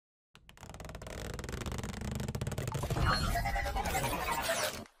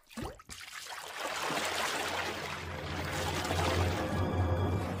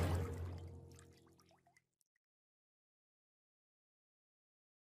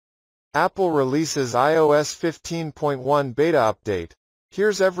Apple releases iOS 15.1 beta update.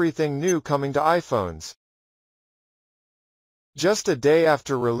 Here's everything new coming to iPhones. Just a day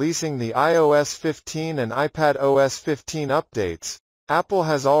after releasing the iOS 15 and iPadOS 15 updates, Apple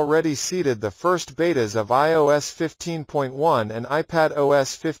has already seeded the first betas of iOS 15.1 and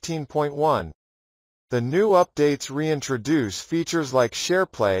iPadOS 15.1. The new updates reintroduce features like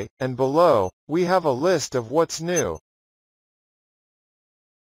SharePlay, and below, we have a list of what's new.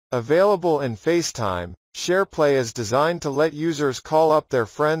 Available in FaceTime, SharePlay is designed to let users call up their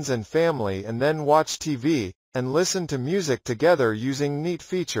friends and family and then watch TV, and listen to music together using neat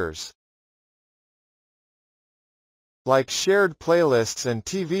features like shared playlists and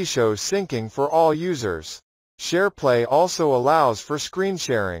TV show syncing for all users. SharePlay also allows for screen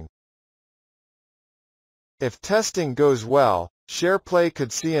sharing. If testing goes well, SharePlay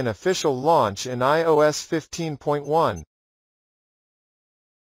could see an official launch in iOS 15.1.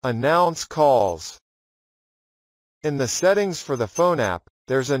 Announce calls. In the settings for the phone app,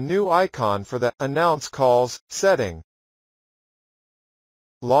 there's a new icon for the Announce Calls setting.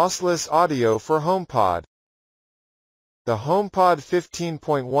 Lossless audio for HomePod. The HomePod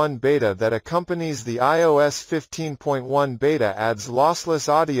 15.1 beta that accompanies the iOS 15.1 beta adds lossless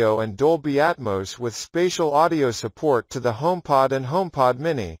audio and Dolby Atmos with spatial audio support to the HomePod and HomePod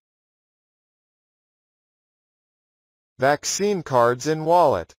Mini. Vaccine cards in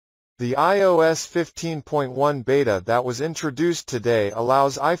wallet. The iOS 15.1 beta that was introduced today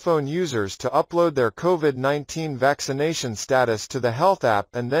allows iPhone users to upload their COVID-19 vaccination status to the Health app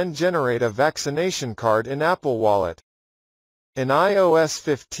and then generate a vaccination card in Apple Wallet. In iOS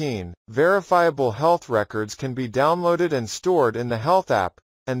 15, verifiable health records can be downloaded and stored in the Health app,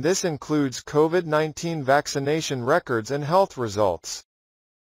 and this includes COVID-19 vaccination records and health results.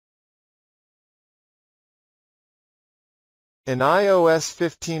 In iOS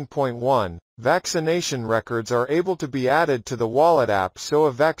 15.1, vaccination records are able to be added to the Wallet app so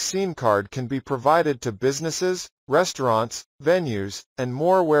a vaccine card can be provided to businesses, restaurants, venues, and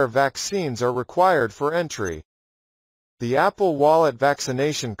more where vaccines are required for entry. The Apple Wallet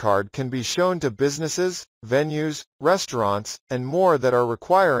vaccination card can be shown to businesses, venues, restaurants, and more that are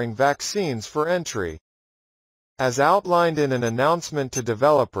requiring vaccines for entry. As outlined in an announcement to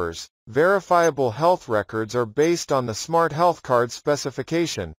developers, verifiable health records are based on the Smart Health Card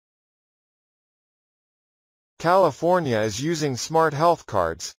specification. California is using Smart Health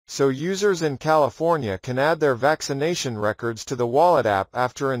Cards, so users in California can add their vaccination records to the Wallet app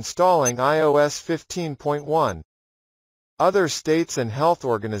after installing iOS 15.1. Other states and health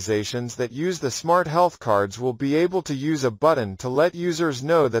organizations that use the Smart Health Cards will be able to use a button to let users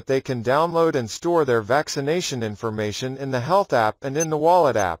know that they can download and store their vaccination information in the Health app and in the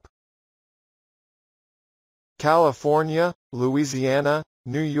Wallet app. California, Louisiana,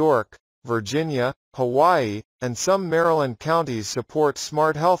 New York, Virginia, Hawaii, and some Maryland counties support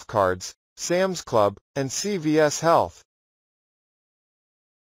Smart Health Cards, Sam's Club, and CVS Health.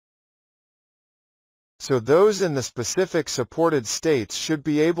 So those in the specific supported states should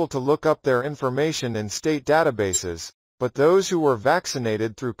be able to look up their information in state databases, but those who were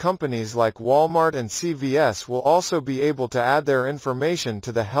vaccinated through companies like Walmart and CVS will also be able to add their information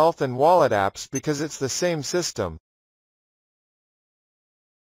to the Health and Wallet apps because it's the same system.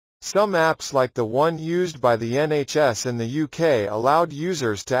 Some apps like the one used by the NHS in the UK allowed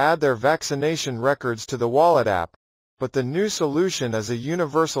users to add their vaccination records to the Wallet app, but the new solution is a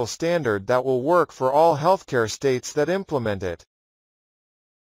universal standard that will work for all healthcare states that implement it.